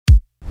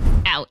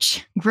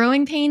Ouch.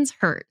 Growing pains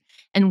hurt.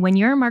 And when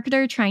you're a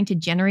marketer trying to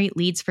generate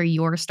leads for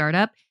your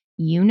startup,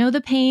 you know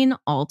the pain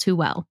all too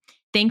well.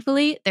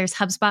 Thankfully, there's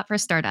HubSpot for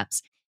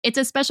Startups. It's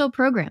a special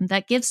program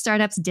that gives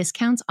startups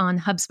discounts on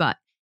HubSpot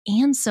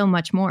and so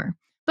much more.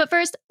 But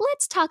first,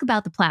 let's talk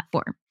about the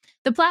platform.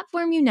 The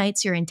platform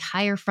unites your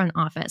entire front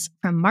office,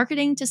 from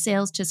marketing to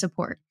sales to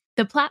support.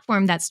 The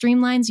platform that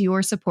streamlines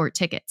your support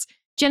tickets,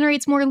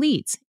 generates more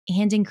leads,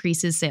 and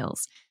increases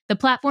sales. The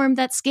platform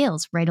that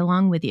scales right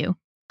along with you.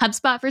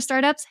 HubSpot for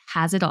Startups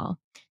has it all.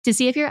 To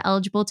see if you're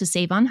eligible to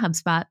save on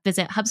HubSpot,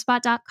 visit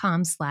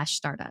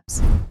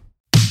HubSpot.com/startups.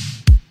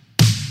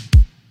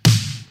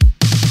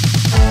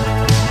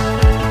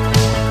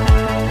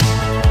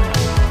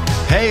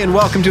 Hey, and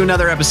welcome to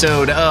another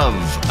episode of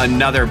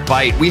Another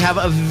Bite. We have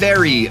a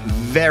very,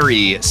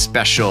 very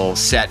special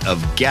set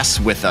of guests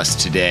with us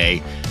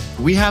today.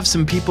 We have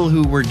some people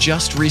who were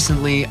just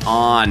recently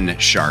on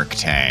Shark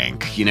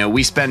Tank. You know,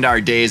 we spend our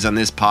days on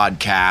this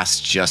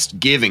podcast just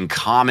giving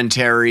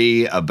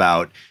commentary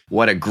about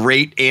what a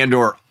great and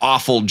or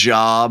awful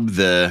job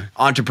the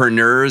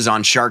entrepreneurs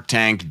on Shark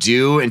Tank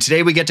do. And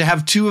today we get to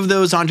have two of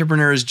those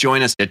entrepreneurs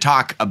join us to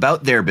talk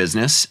about their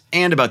business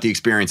and about the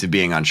experience of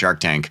being on Shark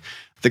Tank.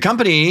 The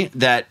company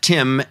that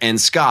Tim and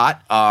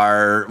Scott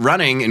are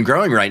running and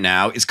growing right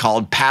now is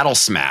called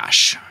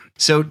PaddleSmash.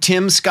 So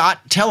Tim, Scott,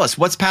 tell us,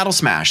 what's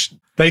PaddleSmash?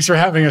 Thanks for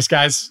having us,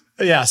 guys.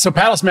 Yeah, so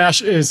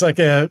PaddleSmash is like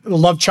a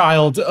love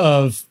child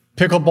of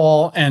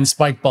Pickleball and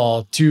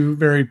Spikeball, two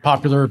very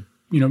popular,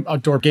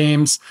 outdoor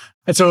games.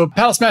 And so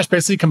PaddleSmash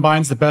basically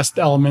combines the best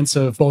elements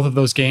of both of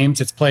those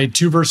games. It's played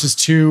 2 versus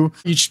 2.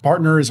 Each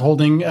partner is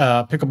holding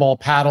a pickleball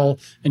paddle,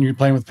 and you're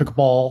playing with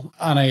pickleball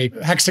on a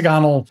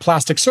hexagonal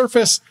plastic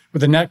surface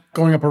with a net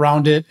going up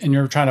around it, and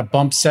you're trying to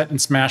bump, set,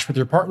 and smash with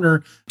your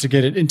partner to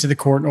get it into the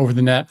court and over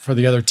the net for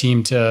the other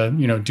team to,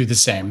 do the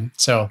same.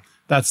 So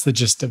that's the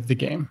gist of the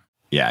game.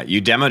 Yeah,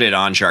 you demoed it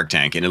on Shark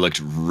Tank and it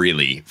looked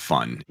really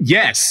fun.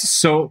 Yes.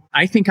 So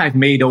I think I've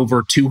made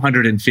over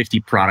 250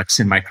 products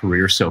in my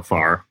career so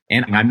far.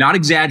 And I'm not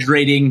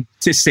exaggerating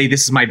to say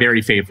this is my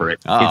very favorite.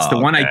 It's the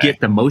one I get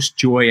the most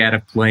joy out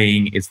of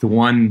playing. It's the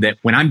one that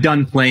when I'm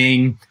done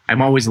playing,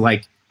 I'm always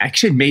like, I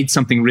actually made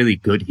something really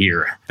good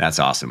here. That's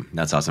awesome.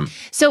 That's awesome.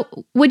 So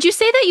would you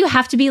say that you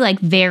have to be like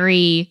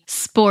very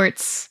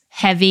sports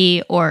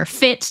heavy or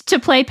fit to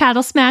play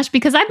PaddleSmash?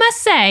 Because I must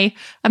say,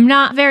 I'm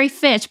not very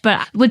fit,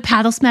 but would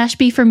PaddleSmash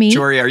be for me?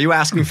 Jorie, are you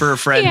asking for a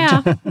friend?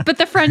 Yeah, but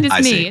the friend is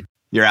I me. See.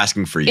 You're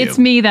asking for you. It's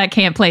me that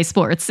can't play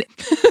sports.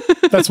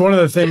 That's one of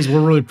the things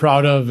we're really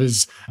proud of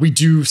is we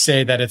do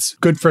say that it's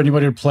good for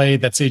anybody to play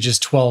that's ages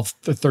 12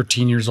 to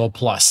 13 years old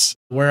plus.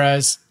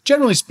 Whereas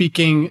generally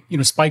speaking,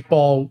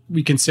 Spikeball,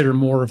 we consider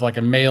more of like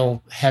a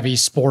male heavy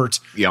sport.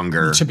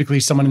 Younger. Typically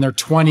someone in their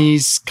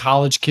 20s,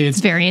 college kids.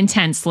 It's very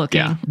intense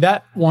looking. Yeah.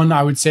 That one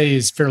I would say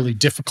is fairly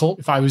difficult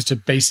if I was to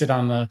base it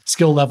on the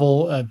skill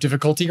level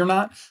difficulty or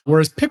not.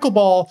 Whereas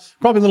pickleball,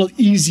 probably a little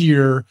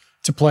easier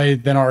to play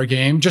than our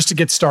game, just to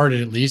get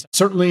started at least.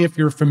 Certainly if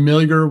you're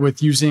familiar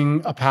with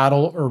using a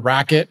paddle or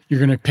racket, you're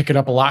going to pick it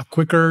up a lot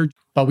quicker.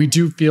 But we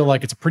do feel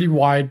like it's a pretty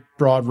wide,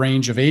 broad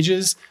range of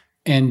ages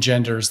and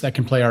genders that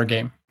can play our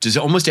game. Does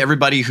almost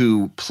everybody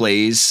who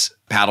plays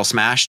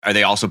PaddleSmash, are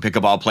they also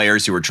pickleball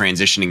players who are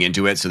transitioning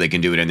into it so they can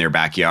do it in their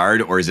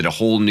backyard? Or is it a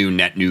whole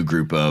new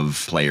group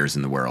of players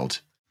in the world?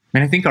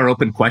 And I think our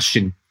open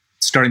question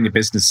starting the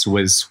business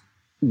was,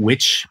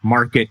 which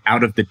market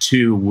out of the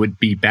two would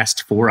be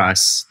best for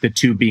us? The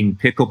two being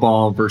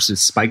pickleball versus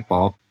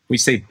spikeball. We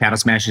say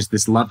PaddleSmash is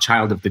this love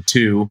child of the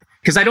two,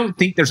 because I don't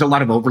think there's a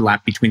lot of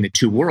overlap between the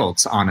two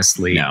worlds,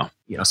 honestly. No.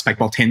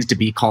 Spikeball tends to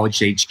be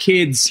college-age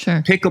kids.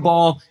 Sure.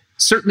 Pickleball,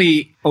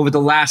 certainly over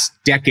the last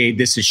decade,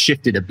 this has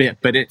shifted a bit,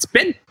 but it's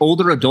been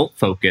older adult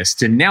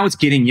focused, and now it's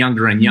getting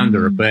younger and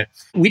younger. But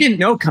we didn't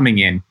know coming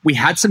in. We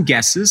had some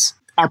guesses.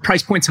 Our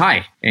price point's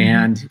high,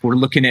 and we're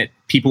looking at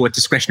people with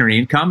discretionary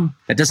income.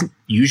 That doesn't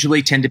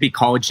usually tend to be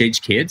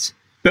college-age kids.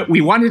 But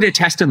we wanted to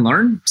test and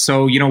learn.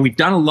 So, we've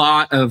done a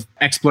lot of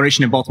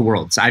exploration in both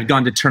worlds. I've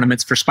gone to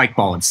tournaments for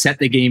Spikeball and set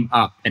the game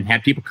up and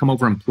had people come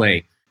over and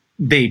play.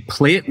 They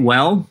play it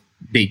well.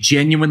 They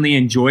genuinely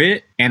enjoy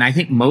it. And I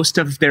think most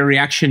of their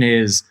reaction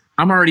is,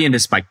 I'm already into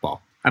Spikeball.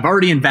 I've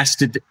already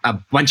invested a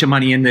bunch of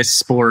money in this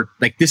sport.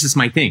 Like, this is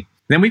my thing.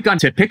 Then we've gone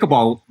to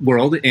Pickleball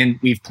World and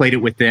we've played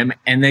it with them.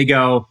 And they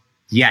go,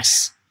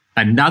 yes,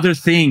 another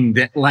thing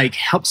that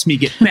helps me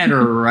get better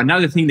or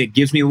another thing that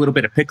gives me a little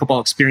bit of pickleball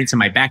experience in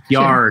my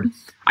backyard. Sure.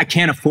 I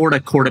can't afford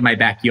a court in my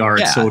backyard.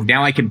 Yeah. So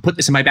now I can put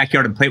this in my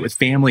backyard and play it with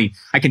family.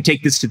 I can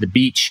take this to the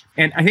beach.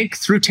 And I think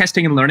through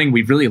testing and learning,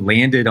 we've really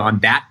landed on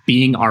that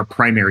being our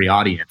primary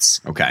audience.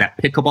 Okay. That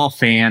pickleball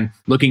fan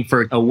looking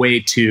for a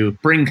way to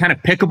bring kind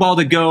of pickleball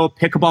to go,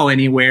 pickleball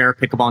anywhere,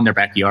 pickleball in their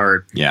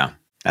backyard. Yeah,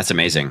 that's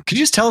amazing. Could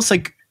you just tell us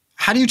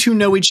how do you two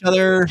know each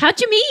other?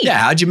 How'd you meet? Yeah,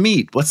 how'd you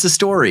meet? What's the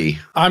story?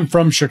 I'm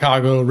from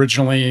Chicago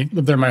originally,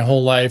 lived there my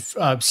whole life.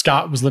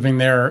 Scott was living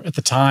there at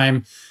the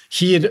time.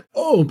 He had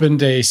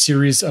opened a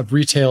series of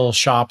retail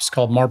shops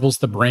called Marbles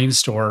the Brain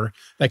Store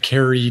that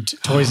carried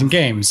toys and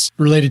games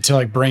related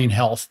to brain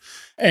health.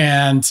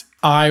 And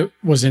I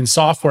was in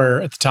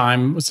software at the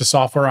time, was a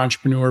software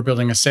entrepreneur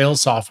building a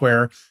sales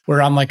software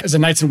where I'm like, as a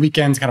nights and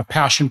weekends kind of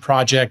passion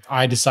project,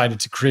 I decided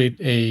to create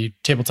a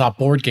tabletop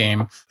board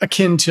game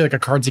akin to like a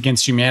Cards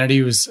Against Humanity.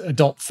 It was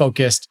adult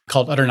focused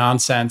called Utter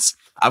Nonsense.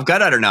 I've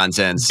got Utter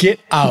Nonsense. Get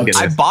out.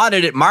 I bought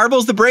it at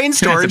Marbles the Brain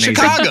Store in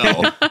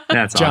Chicago.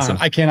 That's John, awesome.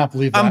 I cannot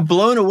believe that. I'm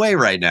blown away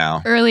right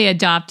now. Early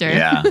adopter.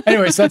 Yeah.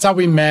 Anyway, so that's how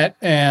we met.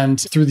 And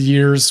through the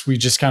years, we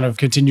just kind of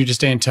continued to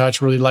stay in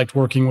touch, really liked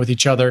working with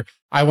each other.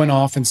 I went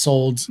off and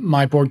sold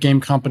my board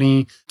game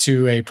company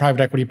to a private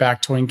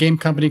equity-backed toy and game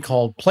company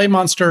called Play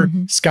Monster.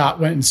 Scott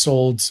went and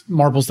sold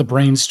Marbles the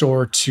Brain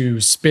Store to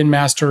Spin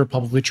Master, a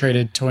publicly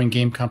traded toy and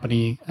game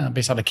company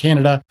based out of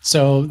Canada.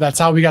 So that's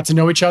how we got to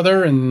know each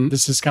other. And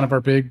this is kind of our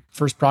big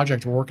first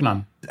project we're working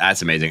on.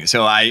 That's amazing.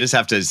 So I just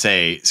have to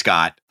say,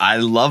 Scott, I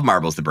love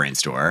Marbles the Brain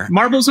Store.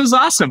 Marbles was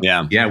awesome.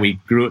 Yeah. Yeah, we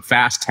grew it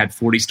fast, had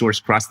 40 stores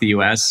across the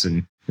US,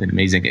 and an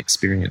amazing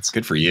experience.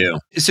 Good for you.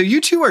 So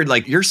you two are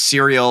like, you're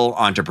serial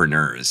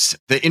entrepreneurs.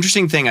 The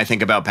interesting thing I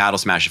think about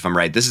PaddleSmash, if I'm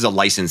right, this is a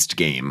licensed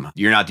game.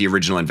 You're not the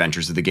original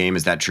inventors of the game.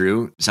 Is that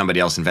true?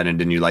 Somebody else invented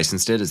it and you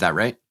licensed it. Is that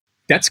right?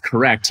 That's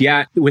correct.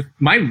 Yeah. With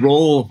my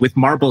role with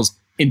Marbles,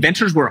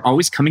 inventors were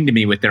always coming to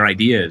me with their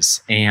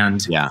ideas.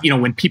 And,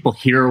 when people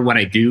hear what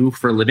I do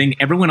for a living,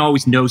 everyone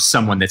always knows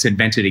someone that's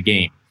invented a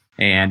game.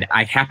 And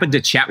I happened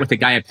to chat with a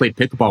guy I played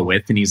pickleball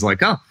with, and he's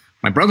like, oh,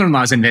 my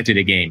brother-in-law's invented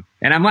a game.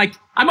 And I'm like,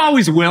 I'm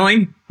always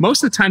willing.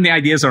 Most of the time the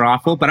ideas are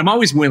awful, but I'm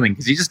always willing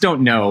because you just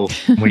don't know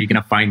where you're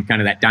going to find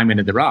kind of that diamond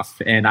in the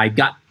rough. And I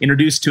got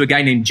introduced to a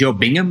guy named Joe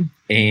Bingham.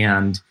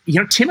 And,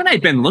 Tim and I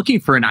had been looking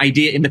for an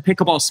idea in the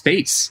pickleball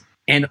space.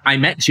 And I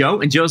met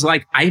Joe, and Joe's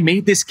like, I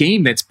made this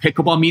game that's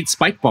pickleball meets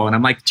spikeball. And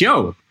I'm like,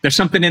 Joe, there's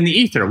something in the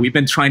ether. We've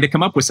been trying to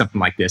come up with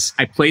something like this.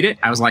 I played it.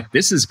 I was like,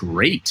 this is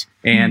great.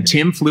 And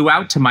Tim flew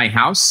out to my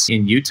house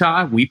in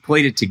Utah. We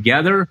played it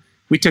together.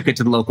 We took it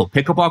to the local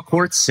pickleball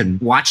courts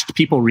and watched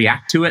people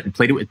react to it and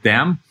played it with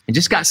them and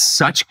just got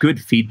such good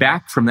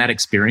feedback from that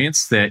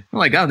experience that we're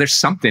like, oh, there's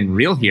something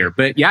real here.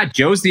 But yeah,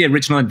 Joe's the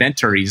original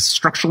inventor. He's a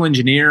structural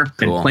engineer,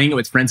 been playing it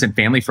with friends and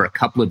family for a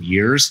couple of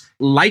years,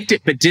 liked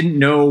it, but didn't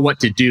know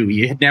what to do.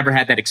 He had never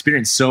had that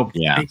experience. So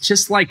it's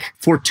just like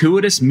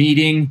fortuitous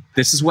meeting.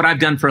 This is what I've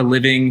done for a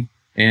living.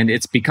 And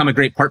it's become a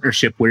great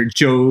partnership where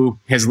Joe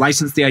has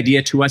licensed the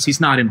idea to us.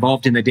 He's not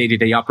involved in the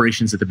day-to-day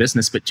operations of the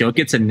business, but Joe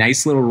gets a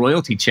nice little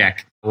royalty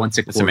check once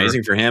a quarter. It's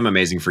amazing for him,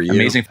 amazing for you.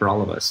 Amazing for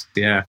all of us.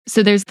 Yeah.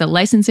 So there's the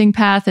licensing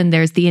path and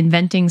there's the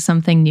inventing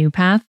something new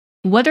path.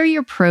 What are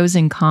your pros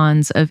and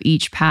cons of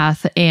each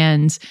path?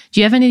 And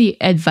do you have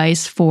any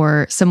advice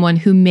for someone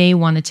who may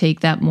want to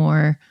take that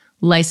more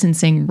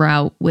licensing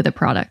route with a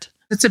product?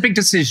 It's a big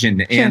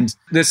decision. Sure. And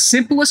the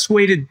simplest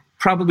way to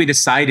probably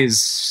decide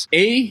is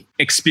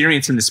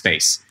experience in the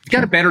space. You've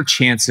got a better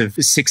chance of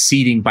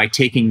succeeding by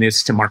taking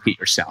this to market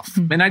yourself.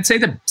 And I'd say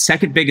the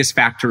second biggest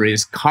factor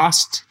is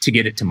cost to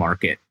get it to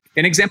market.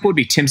 An example would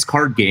be Tim's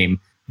card game.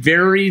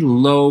 Very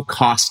low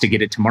cost to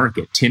get it to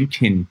market. Tim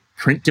can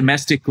print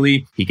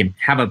domestically. He can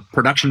have a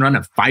production run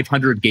of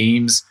 500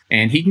 games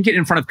and he can get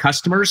in front of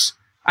customers.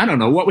 I don't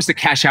know. What was the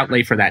cash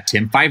outlay for that,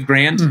 Tim?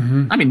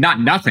 $5,000? I mean, not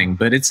nothing,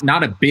 but it's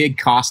not a big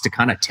cost to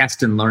kind of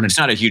test and learn. It's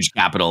not a huge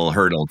capital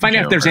hurdle. Find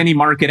out if there's any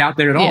market out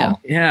there at all.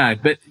 Yeah,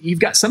 but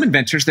you've got some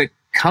inventors that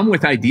come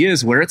with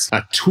ideas where it's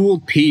a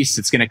tooled piece.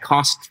 It's going to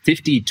cost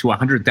 $50,000 to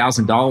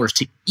 $100,000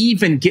 to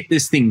even get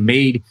this thing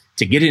made,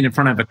 to get it in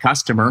front of a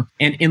customer.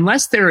 And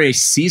unless they're a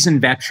seasoned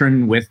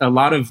veteran with a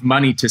lot of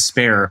money to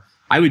spare,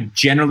 I would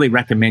generally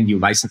recommend you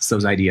license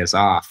those ideas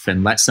off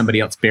and let somebody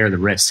else bear the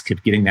risk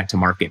of getting that to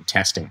market and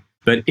testing.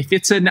 But if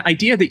it's an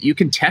idea that you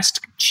can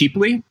test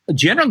cheaply,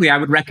 generally, I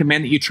would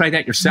recommend that you try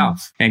that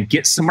yourself and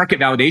get some market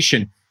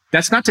validation.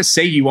 That's not to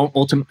say you won't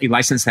ultimately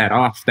license that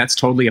off. That's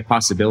totally a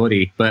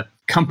possibility. But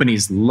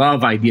companies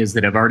love ideas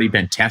that have already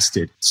been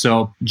tested.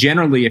 So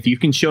generally, if you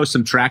can show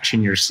some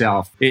traction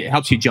yourself, it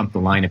helps you jump the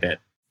line a bit.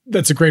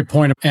 That's a great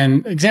point.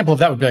 An example of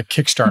that would be like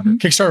Kickstarter.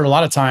 Kickstarter, a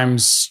lot of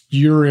times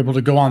you're able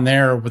to go on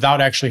there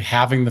without actually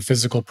having the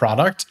physical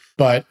product,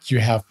 but you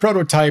have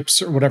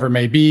prototypes or whatever it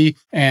may be.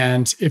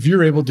 And if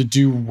you're able to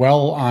do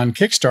well on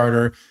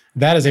Kickstarter,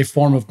 that is a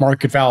form of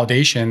market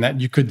validation that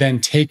you could then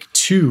take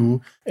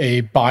to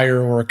a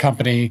buyer or a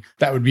company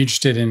that would be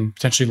interested in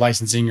potentially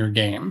licensing your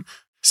game.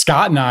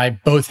 Scott and I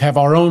both have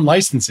our own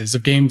licenses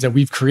of games that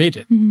we've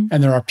created.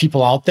 And there are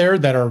people out there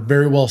that are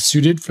very well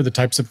suited for the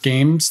types of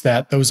games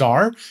that those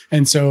are.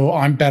 And so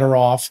I'm better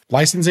off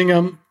licensing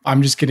them.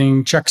 I'm just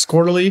getting checks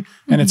quarterly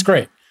and it's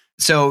great.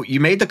 So you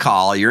made the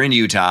call. You're in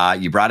Utah.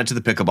 You brought it to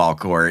the pickleball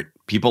court.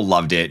 People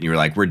loved it. And you were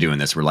like, we're doing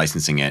this. We're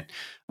licensing it.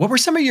 What were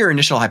some of your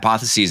initial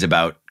hypotheses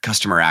about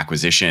customer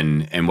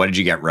acquisition and what did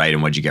you get right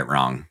and what did you get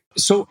wrong?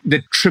 So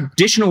the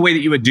traditional way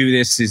that you would do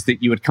this is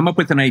that you would come up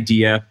with an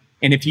idea.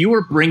 And if you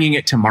were bringing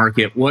it to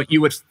market, what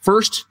you would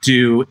first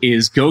do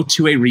is go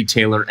to a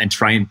retailer and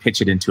try and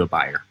pitch it into a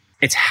buyer.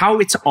 It's how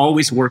it's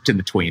always worked in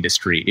the toy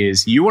industry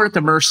is you are at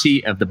the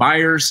mercy of the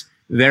buyers.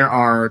 There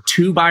are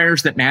two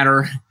buyers that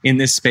matter in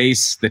this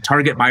space, the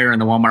Target buyer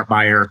and the Walmart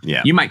buyer.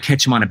 Yeah. You might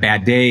catch them on a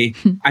bad day.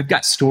 I've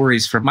got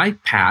stories from my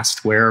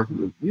past where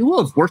we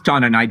will have worked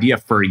on an idea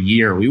for a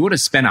year. We would have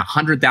spent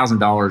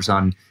 $100,000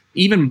 on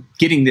even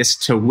getting this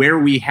to where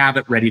we have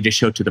it ready to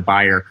show to the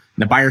buyer.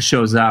 And the buyer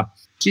shows up.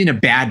 She's in a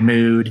bad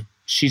mood.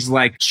 She's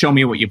like, show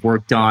me what you've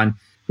worked on.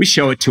 We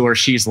show it to her.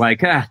 She's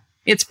like,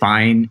 it's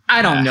fine.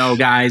 I don't know,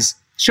 guys.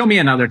 Show me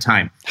another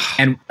time.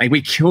 And like,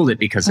 we killed it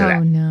because of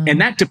that. No. And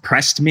that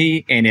depressed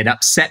me and it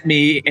upset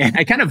me. And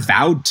I kind of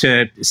vowed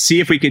to see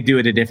if we could do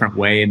it a different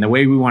way and the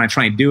way we want to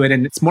try and do it.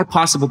 And it's more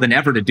possible than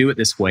ever to do it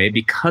this way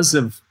because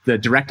of the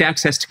direct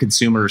access to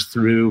consumers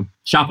through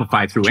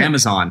Shopify, through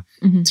Amazon,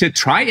 to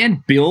try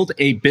and build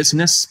a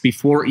business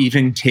before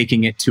even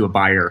taking it to a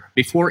buyer,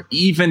 before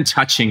even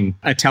touching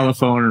a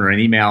telephone or an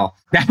email.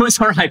 That was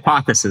our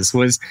hypothesis,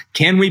 was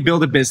can we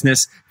build a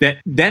business that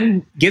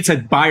then gets a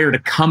buyer to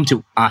come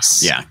to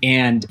us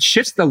and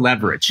shifts the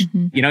leverage?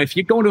 You know, if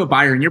you go to a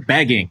buyer and you're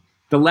begging,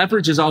 the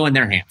leverage is all in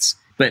their hands.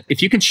 But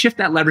if you can shift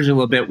that leverage a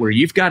little bit where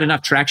you've got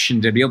enough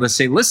traction to be able to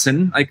say,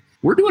 listen, like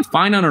we're doing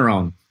fine on our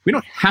own. We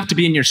don't have to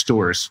be in your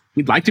stores.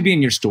 We'd like to be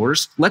in your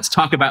stores. Let's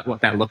talk about what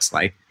that looks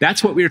like.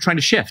 That's what we were trying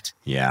to shift.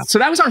 Yeah. So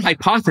that was our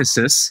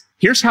hypothesis.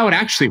 Here's how it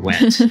actually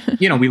went.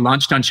 You know, we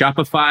launched on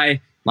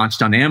Shopify,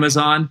 launched on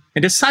Amazon,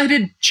 and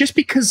decided just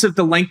because of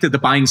the length of the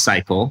buying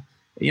cycle,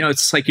 you know,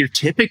 it's like you're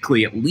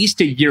typically at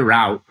least a year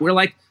out. We're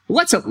like,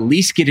 let's at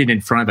least get it in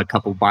front of a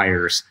couple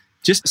buyers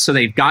just so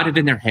they've got it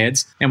in their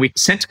heads. And we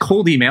sent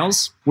cold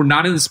emails. We're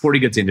not in the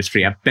sporting goods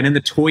industry. I've been in the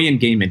toy and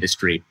game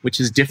industry, which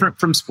is different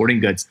from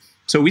sporting goods.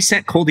 So we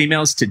sent cold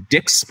emails to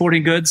Dick's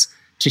Sporting Goods,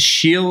 to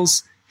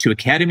Shields, to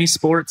Academy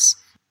Sports,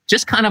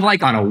 just kind of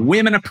like on a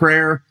whim and a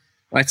prayer.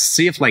 Let's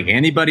see if like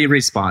anybody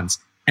responds.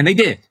 And they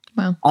did.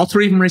 Wow. All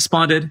three of them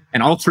responded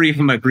and all three of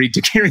them agreed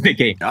to carry the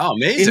game. Oh,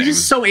 amazing. It's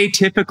just so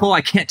atypical.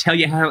 I can't tell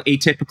you how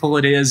atypical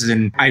it is.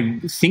 And I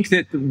think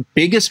that the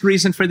biggest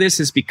reason for this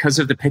is because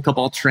of the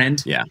pickleball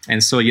trend. Yeah.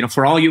 And so, you know,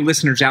 for all you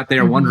listeners out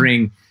there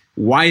wondering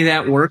why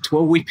that worked,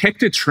 well, we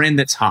picked a trend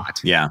that's hot.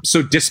 Yeah.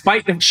 So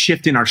despite the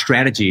shift in our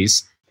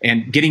strategies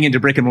and getting into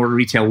brick and mortar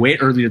retail way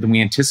earlier than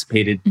we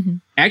anticipated,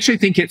 I actually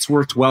think it's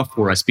worked well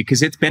for us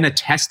because it's been a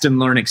test and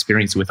learn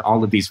experience with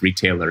all of these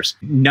retailers.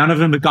 None of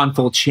them have gone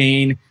full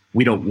chain.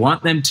 We don't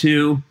want them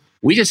to.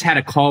 We just had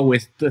a call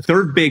with the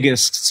third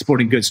biggest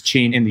sporting goods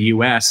chain in the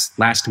US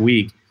last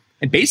week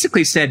and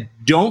basically said,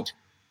 don't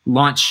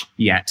launch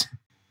yet.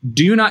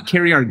 Do not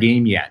carry our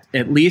game yet,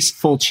 at least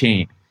full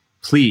chain,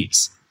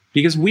 please.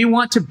 Because we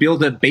want to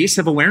build a base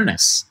of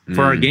awareness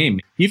for our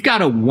game. You've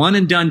got a one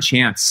and done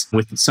chance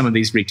with some of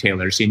these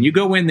retailers, and you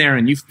go in there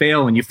and you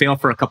fail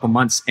for a couple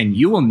months and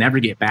you will never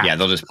get back. Yeah,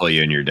 they'll just pull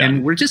you and you're done.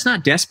 And we're just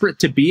not desperate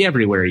to be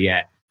everywhere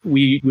yet.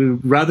 We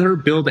would rather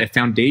build a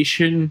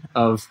foundation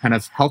of kind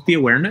of healthy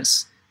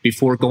awareness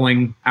before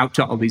going out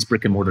to all these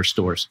brick and mortar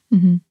stores.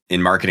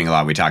 In marketing a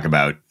lot, we talk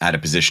about how to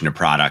position a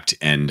product,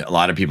 and a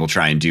lot of people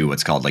try and do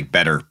what's called like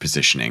better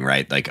positioning,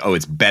 right? Like, oh,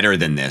 it's better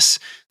than this.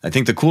 I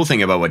think the cool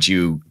thing about what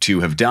you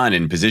two have done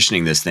in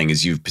positioning this thing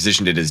is you've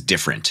positioned it as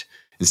different.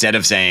 Instead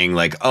of saying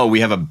like, oh, we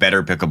have a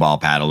better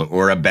pickleball paddle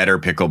or a better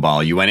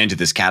pickleball, you went into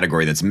this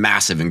category that's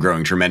massive and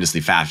growing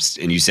tremendously fast.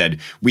 And you said,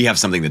 we have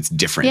something that's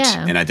different.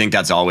 Yeah. And I think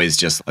that's always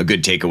just a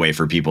good takeaway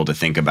for people to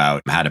think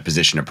about how to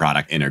position a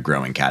product in a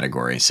growing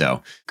category.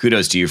 So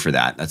kudos to you for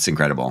that. That's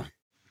incredible.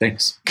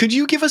 Thanks. Could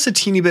you give us a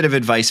teeny bit of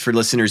advice for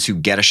listeners who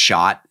get a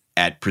shot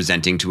at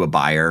presenting to a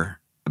buyer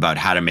about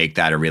how to make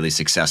that a really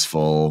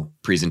successful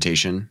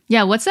presentation?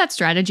 Yeah. What's that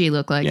strategy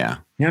look like? Yeah.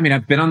 Yeah, I mean,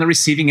 I've been on the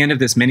receiving end of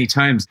this many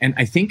times. And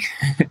I think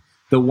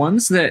the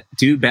ones that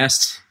do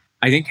best,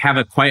 I think have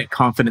a quiet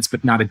confidence,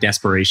 but not a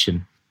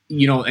desperation.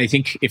 You know, I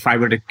think if I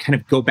were to kind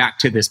of go back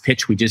to this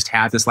pitch we just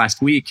had this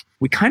last week,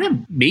 we kind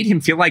of made him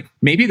feel like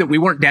maybe that we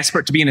weren't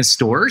desperate to be in his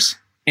stores.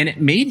 And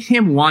it made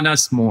him want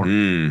us more.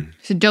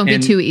 So don't be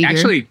too eager.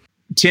 Actually,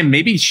 Tim,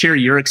 maybe share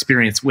your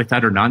experience with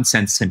Utter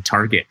Nonsense and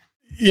Target.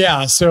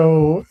 Yeah.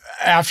 So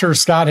after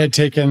Scott had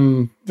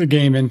taken the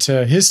game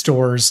into his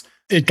stores,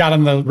 it got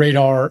on the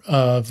radar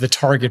of the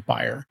Target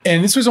buyer.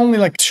 And this was only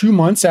like 2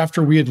 months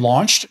after we had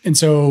launched. And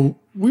so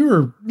we were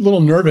a little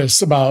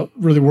nervous about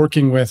really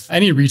working with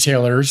any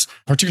retailers,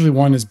 particularly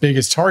one as big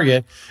as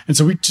Target. And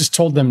so we just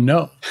told them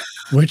no,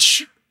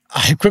 which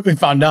I quickly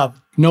found out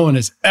no one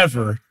has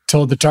ever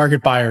told the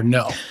Target buyer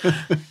no.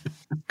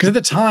 Because at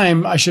the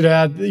time, I should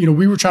add, you know,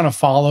 we were trying to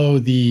follow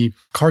the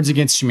Cards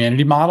Against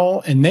Humanity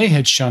model, and they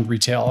had shunned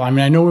retail. I mean,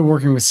 I know we were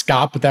working with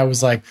Scott, but that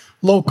was like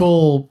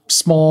local,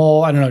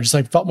 small, I don't know, just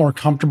like felt more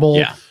comfortable.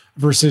 Yeah.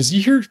 Versus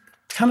you hear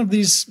kind of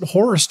these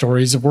horror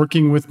stories of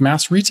working with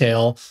mass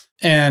retail.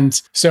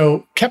 And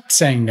so kept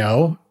saying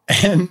no,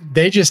 and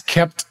they just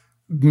kept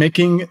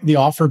making the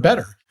offer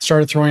better.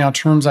 Started throwing out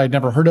terms I'd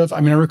never heard of. I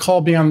mean, I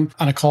recall being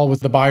on a call with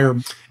the buyer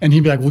and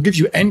he'd be like, we'll give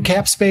you end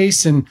cap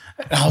space. And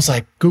I was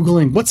like,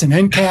 Googling, what's an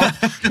end cap?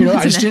 You know,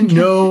 I just didn't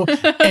know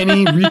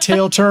any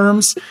retail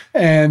terms.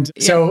 And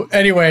so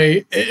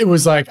anyway, it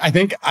was like, I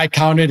think I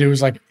counted, it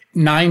was like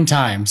 9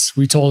 times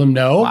we told him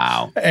no.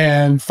 Wow.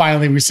 And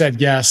finally we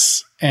said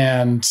yes.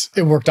 and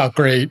it worked out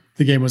great.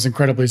 The game was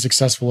incredibly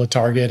successful at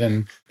Target,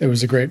 and it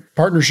was a great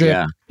partnership.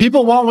 Yeah.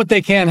 People want what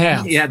they can't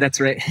have. Yeah, that's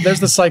right. There's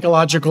the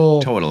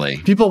psychological. Totally.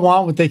 People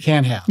want what they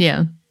can't have.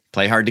 Yeah.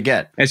 Play hard to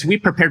get. As we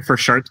prepared for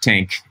Shark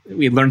Tank,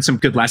 we learned some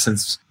good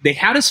lessons. They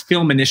had us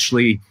film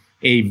initially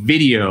a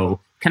video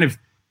kind of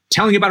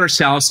telling about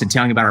ourselves and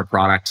telling about our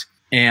product.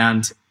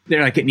 And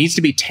they're like, it needs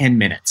to be 10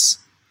 minutes.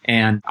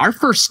 And our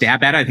first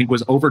stab at it, I think,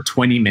 was over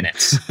 20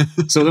 minutes.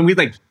 So then we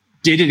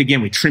did it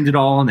again. We trimmed it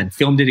all and then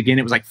filmed it again.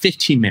 It was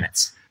 15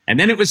 minutes. And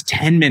then it was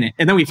 10 minutes.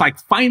 And then we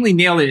finally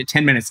nailed it at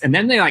 10 minutes. And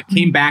then they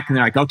came back and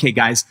they're like, okay,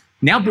 guys,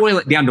 now boil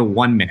it down to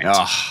 1 minute.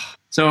 Oh.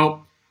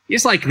 So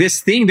it's like this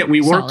thing that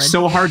we worked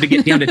so hard to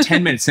get down to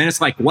 10 minutes. And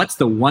it's like, what's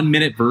the 1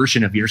 minute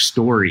version of your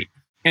story?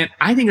 And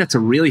I think that's a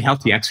really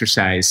healthy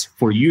exercise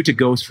for you to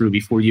go through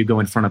before you go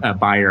in front of a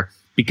buyer,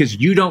 because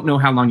you don't know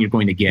how long you're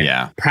going to get.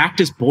 Yeah.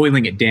 Practice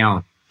boiling it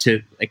down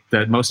to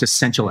the most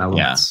essential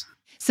elements. Yeah.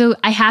 So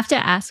I have to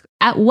ask,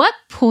 at what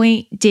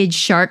point did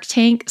Shark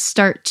Tank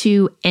start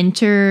to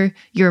enter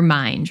your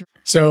mind?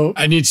 So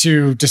I need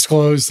to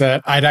disclose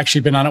that I'd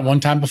actually been on it one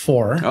time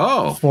before.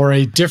 Oh. For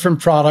a different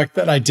product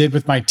that I did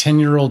with my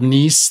 10-year-old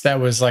niece that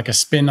was like a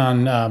spin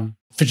on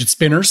fidget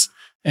spinners.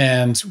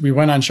 And we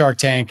went on Shark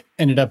Tank,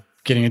 ended up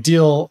getting a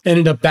deal,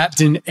 that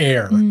didn't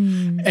air.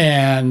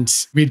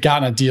 And we'd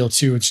gotten a deal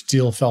too, which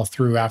deal fell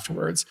through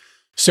afterwards.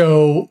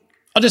 So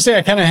I'll just say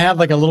I kind of had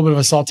a little bit of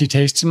a salty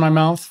taste in my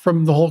mouth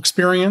from the whole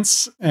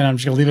experience, and I'm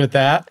just going to leave it at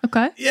that.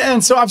 Okay. Yeah,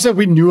 and so obviously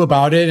we knew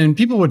about it, and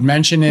people would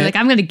mention it. You're like,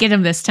 I'm going to get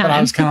him this time. But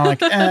I was kind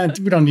of like,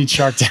 we don't need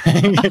Shark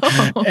Tank.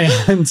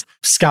 And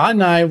Scott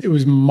and I, it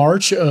was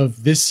March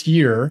of this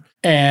year,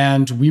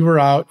 and we were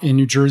out in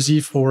New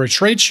Jersey for a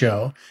trade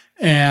show,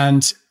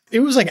 and it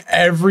was like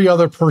every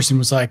other person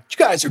was like, you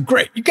guys are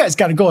great. You guys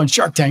got to go on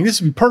Shark Tank.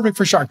 This would be perfect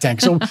for Shark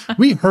Tank. So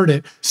we heard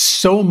it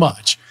so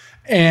much.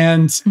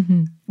 And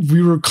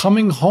we were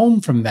coming home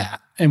from that,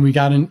 and we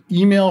got an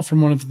email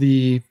from one of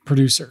the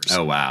producers.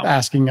 Oh, wow.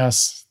 Asking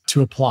us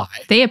to apply.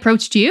 They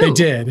approached you. They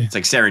did. It's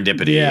like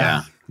serendipity.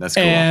 Yeah. That's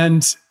cool.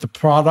 And the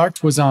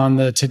product was on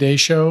the Today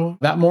Show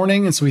that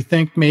morning. And so we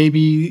think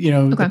maybe,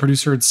 the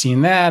producer had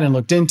seen that and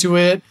looked into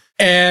it.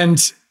 And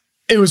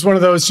it was one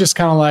of those just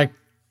kind of like,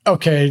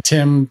 okay,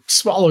 Tim,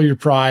 swallow your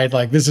pride.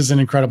 Like, this is an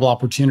incredible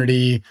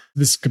opportunity.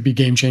 This could be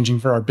game-changing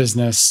for our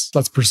business.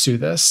 Let's pursue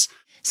this.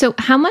 So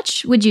how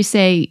much would you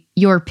say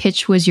your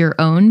pitch was your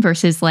own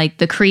versus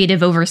the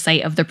creative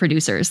oversight of the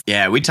producers?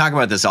 Yeah, we talk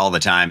about this all the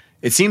time.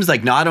 It seems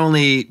like not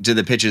only do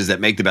the pitches that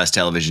make the best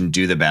television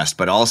do the best,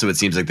 but also it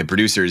seems like the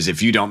producers,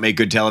 if you don't make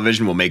good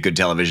television, will make good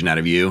television out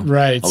of you.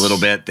 Right. A little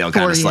bit. They'll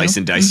kind of slice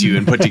and dice you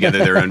and put together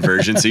their own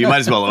version. So you might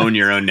as well own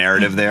your own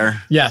narrative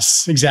there.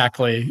 Yes,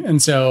 exactly.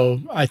 And so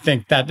I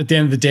think that at the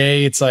end of the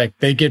day, it's like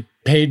they get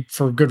paid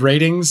for good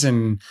ratings,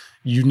 and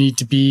you need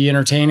to be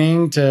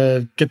entertaining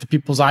to get the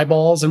people's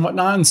eyeballs and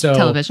whatnot. And so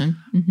television,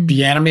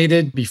 be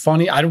animated, be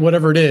funny,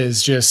 whatever it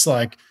is, just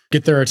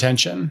get their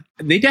attention.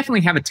 They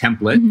definitely have a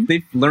template.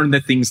 They've learned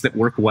the things that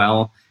work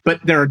well, but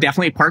there are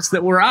definitely parts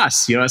that were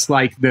us. It's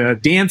like the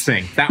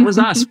dancing. That was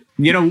us.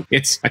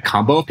 It's a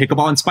combo of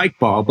pickleball and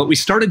spikeball, but we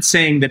started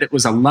saying that it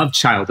was a love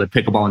child of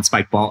pickleball and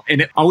spikeball,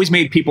 and it always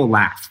made people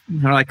laugh.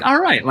 And they're like,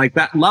 all right,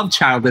 that love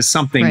child is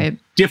something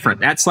different.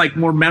 That's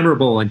more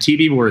memorable and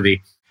TV worthy.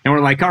 And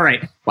we're like, all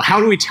right, well, how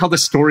do we tell the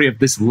story of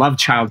this love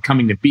child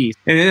coming to be?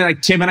 And then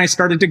Tim and I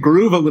started to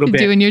groove a little bit.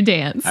 Doing your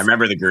dance. I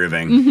remember the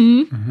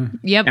grooving.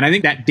 Yep. And I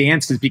think that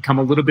dance has become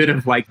a little bit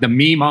of the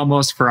meme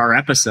almost for our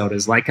episode,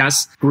 is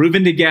us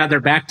grooving together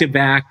back to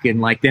back,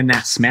 and then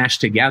that smash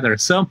together.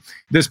 So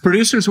those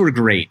producers were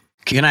great.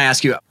 Can I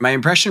ask you, my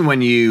impression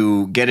when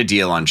you get a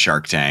deal on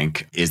Shark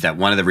Tank is that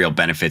one of the real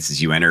benefits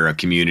is you enter a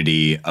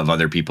community of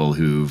other people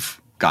who've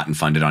gotten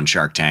funded on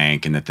Shark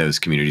Tank, and that those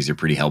communities are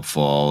pretty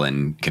helpful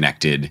and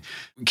connected.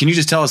 Can you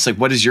just tell us,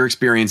 what has your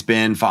experience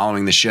been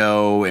following the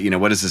show?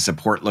 What does the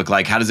support look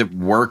like? How does it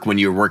work when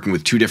you're working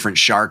with two different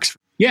sharks?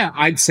 Yeah,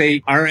 I'd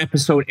say our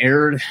episode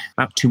aired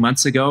about 2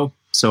 months ago.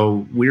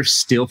 So we're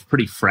still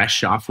pretty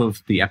fresh off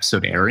of the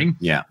episode airing.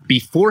 Yeah.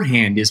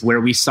 Beforehand is where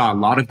we saw a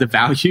lot of the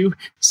value.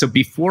 So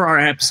before our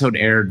episode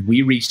aired,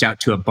 we reached out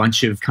to a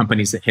bunch of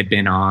companies that had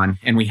been on,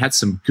 and we had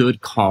some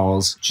good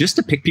calls just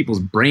to pick people's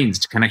brains,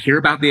 to kind of hear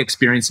about the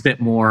experience a bit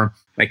more,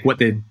 what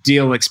the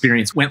deal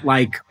experience went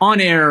like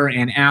on air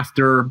and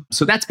after.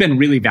 So that's been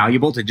really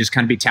valuable to just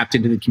kind of be tapped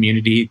into the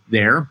community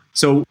there.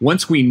 So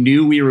once we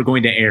knew we were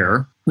going to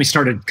air, we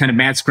started kind of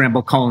mad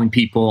scramble calling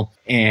people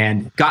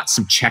and got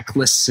some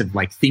checklists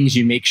of things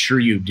you make sure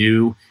you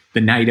do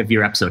the night of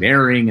your episode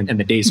airing and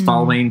the days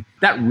following.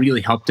 That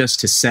really helped us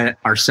to set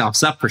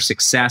ourselves up for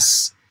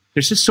success.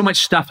 There's just so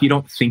much stuff you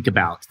don't think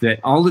about that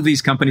all of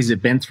these companies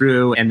have been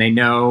through, and they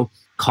know.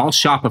 Call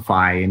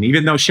Shopify. And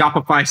even though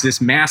Shopify is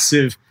this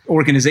massive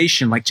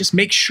organization, like just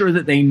make sure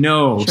that they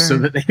know so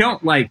that they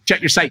don't like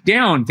shut your site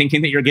down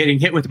thinking that you're getting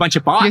hit with a bunch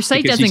of bots. Your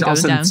site doesn't go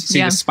down.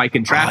 See a spike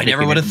in traffic. I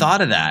never would have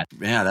thought of that.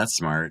 Yeah, that's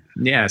smart.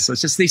 Yeah, so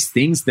it's just these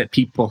things that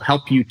people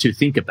help you to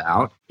think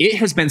about. It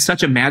has been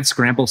such a mad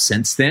scramble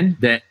since then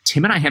that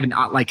Tim and I haven't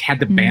like had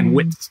the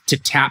bandwidth to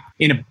tap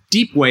in a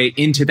deep way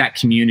into that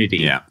community.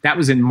 Yeah. That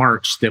was in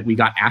March that we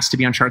got asked to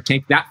be on Shark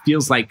Tank. That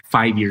feels like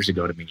 5 years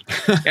ago to me.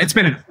 It's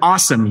been an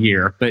awesome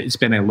year, but it's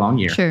been a long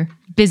year. Sure.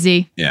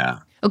 Busy. Yeah.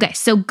 Okay,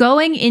 so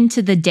going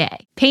into the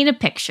day, paint a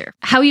picture.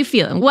 How are you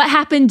feeling? What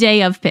happened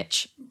day of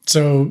pitch?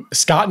 So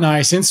Scott and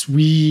I, since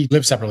we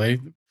live separately,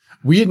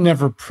 we had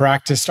never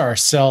practiced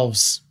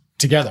ourselves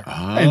together.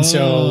 And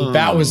so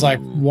that was like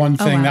one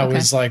thing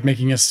was like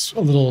making us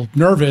a little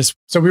nervous.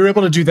 So we were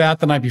able to do that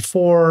the night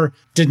before,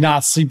 did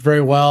not sleep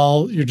very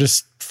well. You're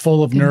just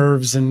full of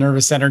nerves and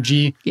nervous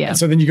energy. Yeah. And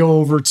so then you go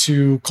over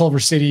to Culver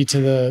City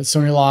to the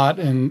Sony lot,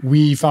 and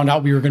we found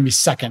out we were going to be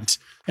second.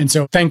 And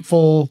so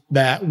thankful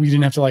that we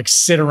didn't have to like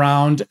sit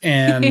around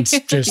and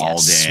just all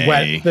day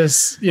sweat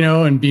this,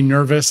 and be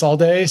nervous all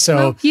day.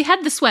 So you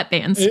had the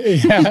sweatbands.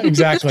 Yeah,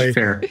 exactly.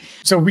 Fair.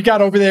 So we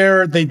got over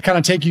there. They kind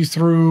of take you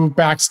through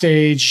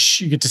backstage.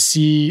 You get to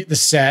see the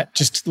set,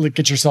 just to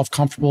get yourself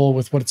comfortable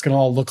with what it's going to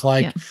all look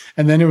like. Yeah.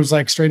 And then it was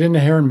like straight into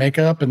hair and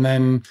makeup and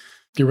then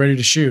get ready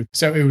to shoot.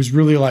 So it was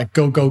really like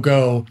go, go,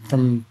 go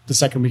from the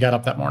second we got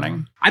up that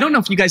morning. I don't know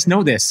if you guys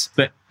know this,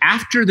 but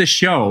after the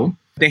show,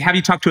 they have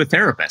you talk to a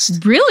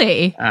therapist.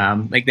 Really?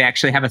 Like they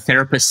actually have a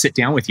therapist sit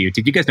down with you.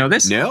 Did you guys know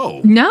this?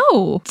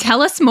 No.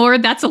 Tell us more.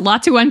 That's a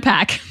lot to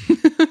unpack.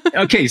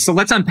 Okay, so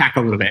let's unpack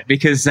a little bit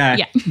because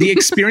the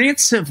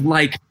experience of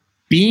like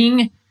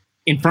being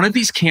in front of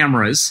these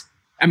cameras,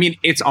 I mean,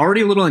 it's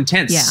already a little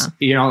intense.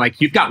 Yeah. Like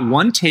you've got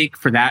one take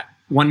for that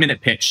 1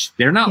 minute pitch.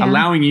 They're not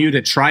allowing you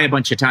to try a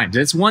bunch of times.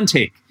 It's one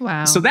take.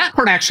 Wow. So that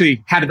part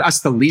actually had us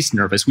the least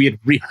nervous. We had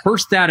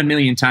rehearsed that a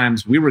million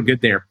times. We were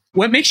good there.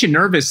 What makes you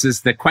nervous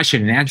is the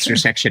question and answer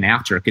section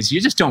after, because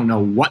you just don't know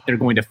what they're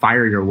going to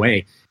fire your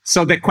way.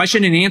 So the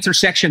question and answer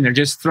section, they're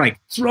just like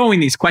throwing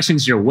these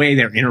questions your way.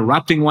 They're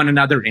interrupting one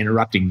another,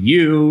 interrupting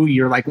you.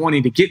 You're like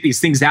wanting to get these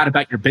things out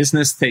about your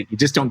business that you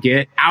just don't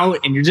get out.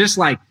 And you're just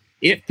like,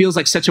 it feels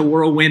like such a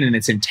whirlwind and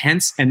it's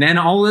intense. And then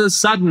all of a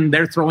sudden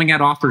they're throwing out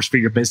offers for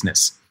your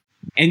business.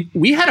 And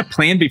we had a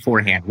plan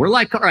beforehand. We're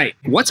like, all right,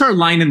 what's our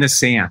line in the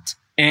sand?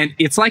 And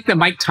it's like the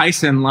Mike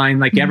Tyson line,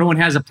 like everyone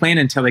has a plan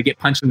until they get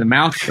punched in the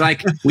mouth.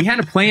 Like we had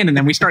a plan and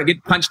then we start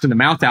getting punched in the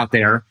mouth out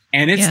there.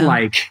 And it's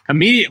like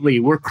immediately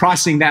we're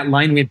crossing that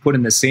line we had put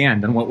in the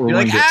sand and what we're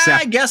willing to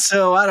accept. I guess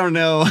so. I don't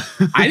know.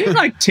 I think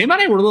like Tim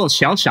and I were a little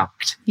shell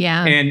shocked.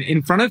 Yeah. And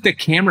in front of the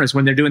cameras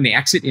when they're doing the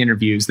exit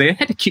interviews, they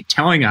had to keep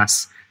telling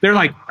us, they're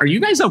like, are you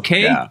guys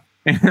okay? Yeah.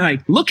 And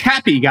like, look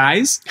happy,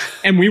 guys.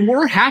 And we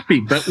were happy,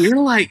 but we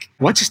were like,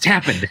 what just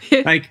happened?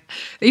 Like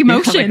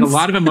emotions, like a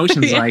lot of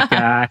emotions.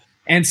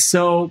 And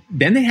so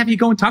then they have you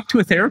go and talk to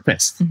a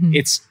therapist. Mm-hmm.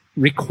 It's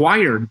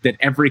required that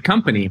every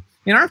company,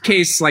 in our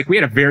case, like we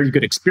had a very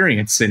good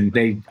experience and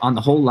they on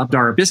the whole loved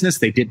our business.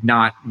 They did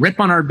not rip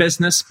on our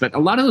business, but a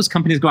lot of those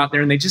companies go out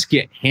there and they just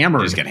get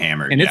hammered.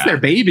 And it's their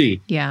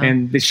baby. Yeah.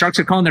 And the sharks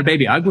are calling their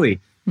baby ugly.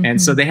 Mm-hmm.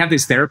 And so they have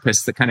these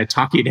therapists that kind of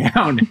talk you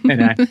down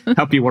and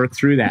help you work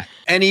through that.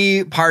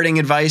 Any parting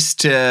advice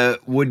to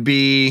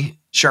would-be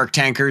Shark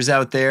Tankers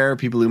out there,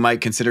 people who might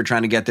consider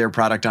trying to get their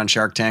product on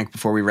Shark Tank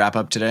before we wrap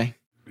up today?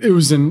 It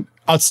was an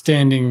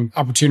outstanding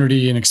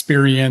opportunity and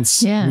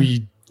experience. Yeah.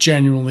 We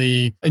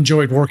genuinely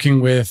enjoyed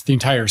working with the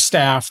entire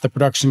staff, the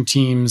production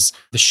teams,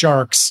 the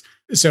sharks.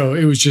 So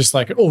it was just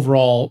like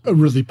overall a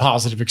really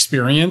positive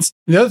experience.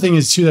 The other thing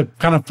is too that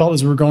kind of felt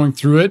as we were going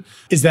through it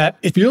is that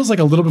it feels like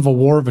a little bit of a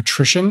war of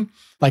attrition.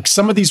 Like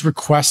some of these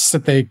requests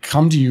that they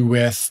come to you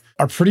with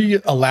are pretty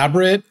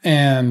elaborate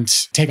and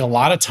take a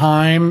lot of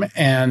time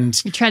and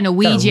you're trying to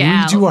weed you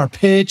out. Redo our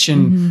pitch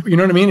and you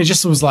know what I mean? It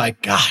just was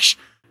like, gosh,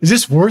 is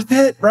this worth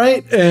it?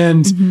 Right.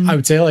 And I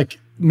would say like,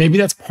 maybe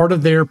that's part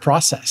of their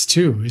process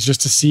too, is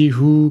just to see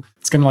who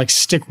is going to like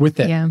stick with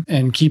it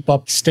and keep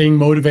up staying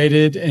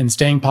motivated and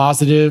staying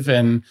positive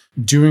and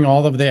doing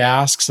all of the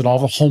asks and all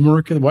the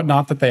homework and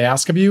whatnot that they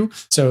ask of you.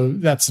 So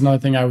that's another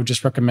thing I would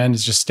just recommend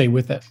is just stay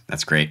with it.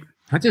 That's great.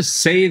 I'll just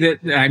say that,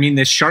 I mean,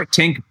 the Shark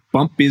Tank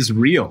bump is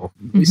real.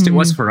 At least it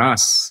was for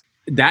us.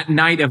 That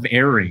night of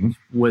airing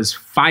was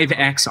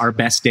 5x our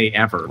best day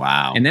ever.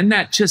 Wow. And then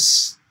that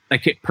just,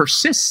 like it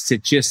persists.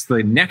 It just,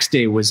 the next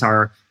day was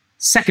our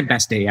second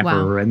best day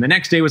ever. Wow. And the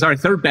next day was our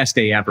third best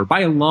day ever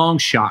by a long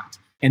shot.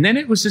 And then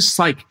it was just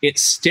like, it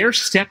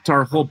stair-stepped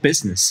our whole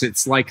business.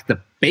 It's like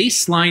the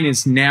baseline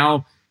is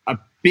now a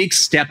big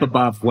step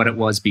above what it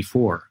was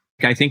before.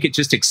 I think it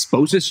just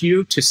exposes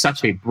you to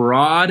such a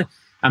broad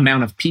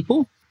amount of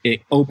people.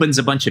 It opens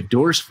a bunch of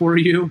doors for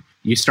you.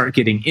 You start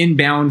getting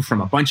inbound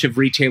from a bunch of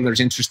retailers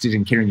interested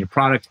in carrying your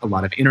product, a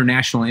lot of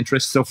international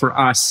interest. So for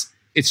us,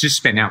 it's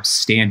just been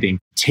outstanding,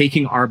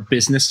 taking our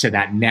business to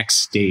that next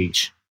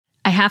stage.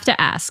 I have to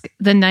ask,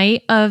 the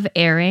night of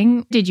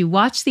airing, did you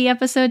watch the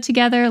episode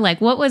together? Like,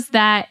 what was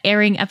that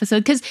airing episode?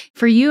 Because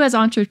for you as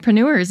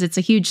entrepreneurs, it's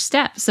a huge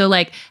step. So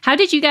like, how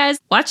did you guys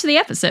watch the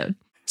episode?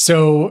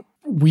 So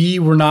we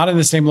were not in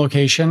the same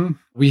location.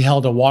 We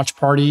held a watch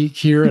party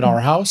here at our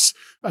house.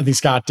 I think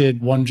Scott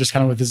did one just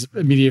kind of with his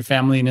immediate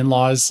family and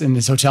in-laws in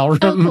his hotel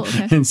room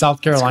in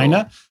South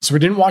Carolina. Cool. So we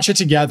didn't watch it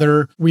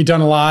together. We'd done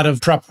a lot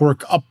of prep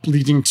work up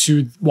leading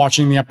to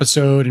watching the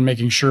episode and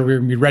making sure we were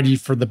going to be ready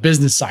for the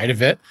business side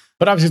of it.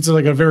 But obviously it's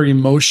like a very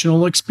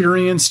emotional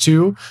experience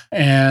too.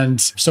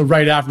 And so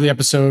right after the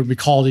episode, we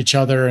called each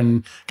other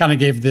and kind of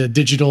gave the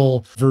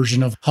digital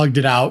version of hugged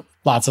it out.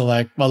 Lots of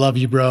like, I love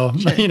you, bro.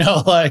 Sure. You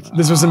know, like,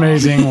 this was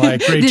amazing.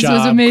 Like, great job.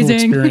 Was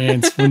amazing. Cool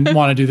experience. Wouldn't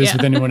want to do this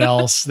with anyone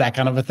else, that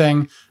kind of a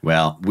thing.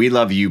 Well, we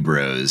love you,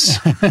 bros,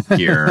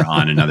 here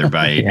on Another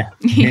Bite.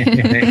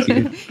 Thank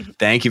you.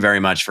 Thank you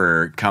very much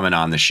for coming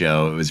on the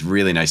show. It was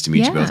really nice to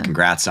meet you both.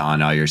 Congrats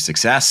on all your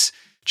success.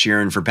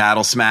 Cheering for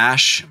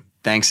PaddleSmash.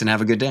 Thanks and have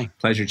a good day.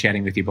 Pleasure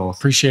chatting with you both.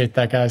 Appreciate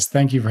that, guys.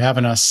 Thank you for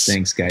having us.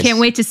 Thanks, guys. Can't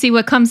wait to see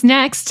what comes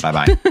next.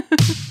 Bye-bye.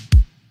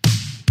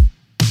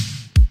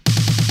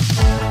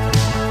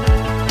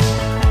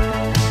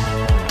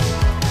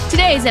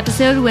 Today's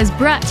episode was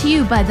brought to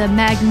you by the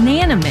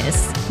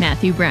magnanimous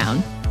Matthew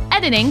Brown.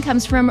 Editing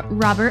comes from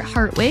Robert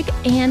Hartwig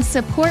and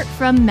support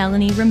from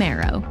Melanie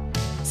Romero.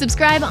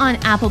 Subscribe on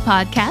Apple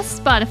Podcasts,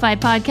 Spotify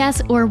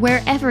Podcasts, or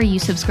wherever you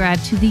subscribe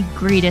to the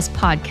greatest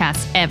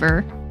podcasts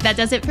ever. That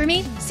does it for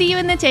me. See you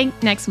in the tank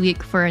next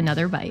week for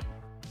another bite.